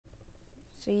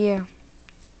So yeah.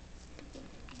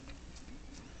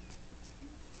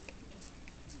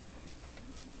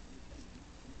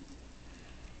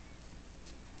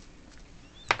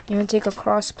 You're gonna take a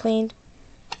cross plane,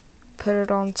 put it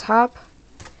on top,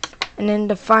 and then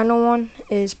the final one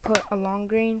is put a long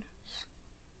grain.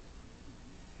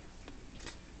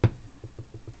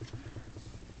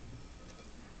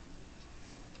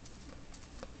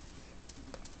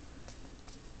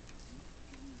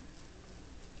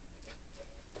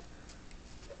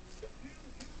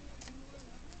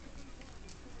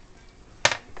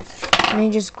 And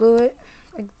you just glue it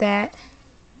like that.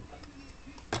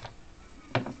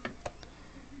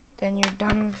 Then you're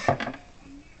done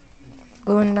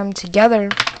gluing them together.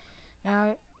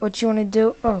 Now what you want to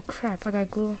do, oh crap, I got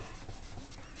glue.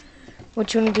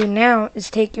 What you want to do now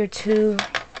is take your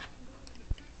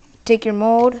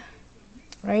mold,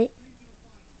 right?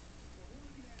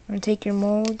 I'm going to take your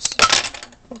molds.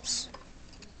 Oops.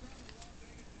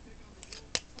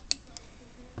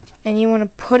 And you want to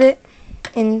put it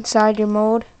inside your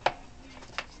mold.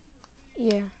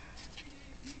 Yeah.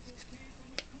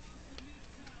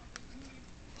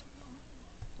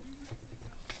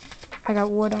 I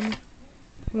got wood on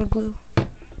wood glue.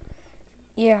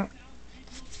 Yeah.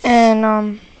 And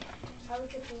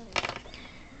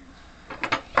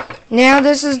now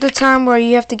this is the time where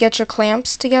you have to get your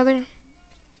clamps together.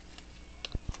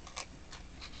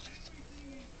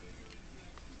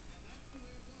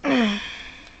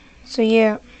 So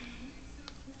yeah.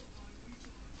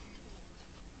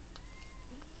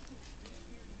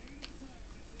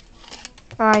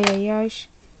 Yeah.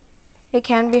 It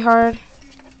can be hard.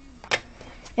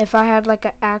 If I had like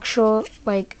an actual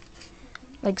like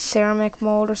ceramic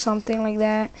mold or something like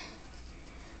that.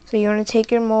 So you want to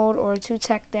take your mold or 2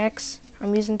 Tech decks.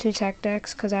 I'm using 2 Tech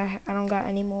decks because I don't got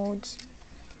any molds.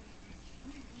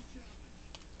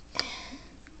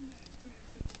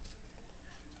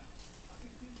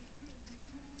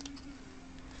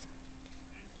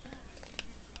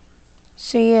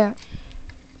 So yeah.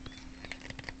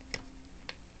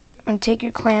 And take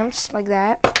your clamps like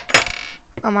that.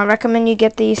 I recommend you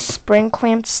get these spring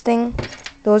clamps thing.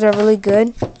 Those are really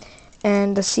good.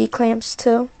 And the C clamps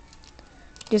too.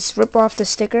 Just rip off the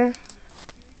sticker.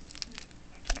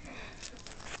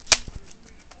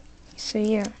 So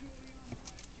yeah.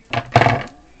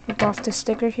 Rip off the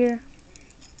sticker here.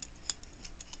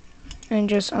 And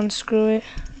just unscrew it.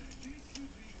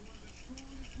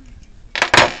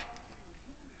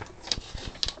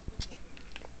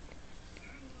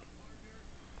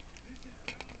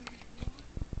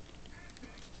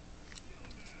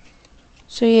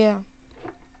 So yeah.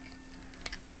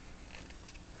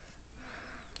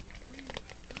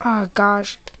 Oh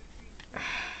gosh.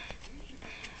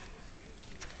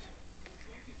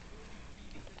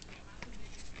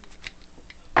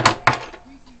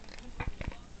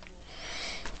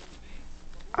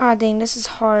 Ah dang, this is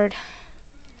hard.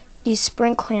 These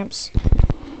spring clamps.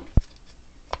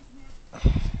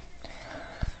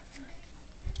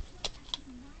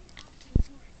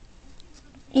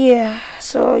 Yeah,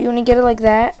 so you want to get it like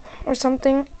that or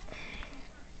something.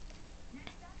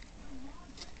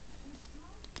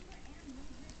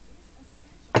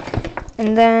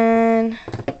 And then,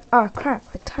 oh crap,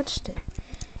 I touched it.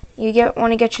 You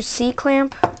want to get your C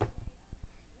clamp.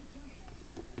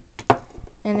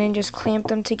 And then just clamp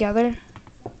them together.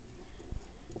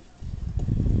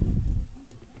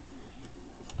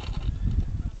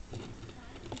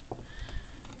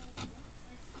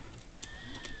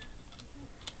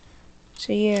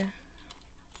 So yeah.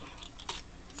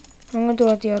 I'm going to do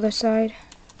it the other side.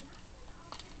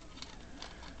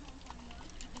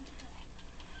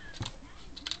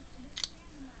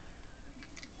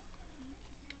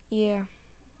 Yeah.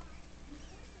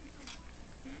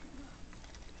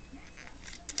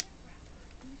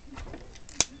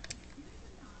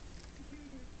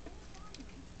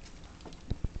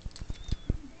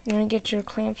 You're going to get your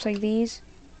clamps like these.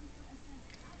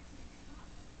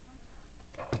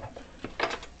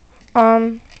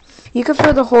 You can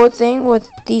fill the whole thing with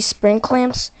these spring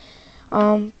clamps.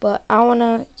 But I want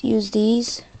to use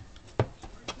these.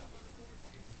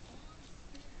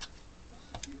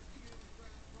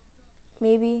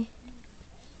 Maybe.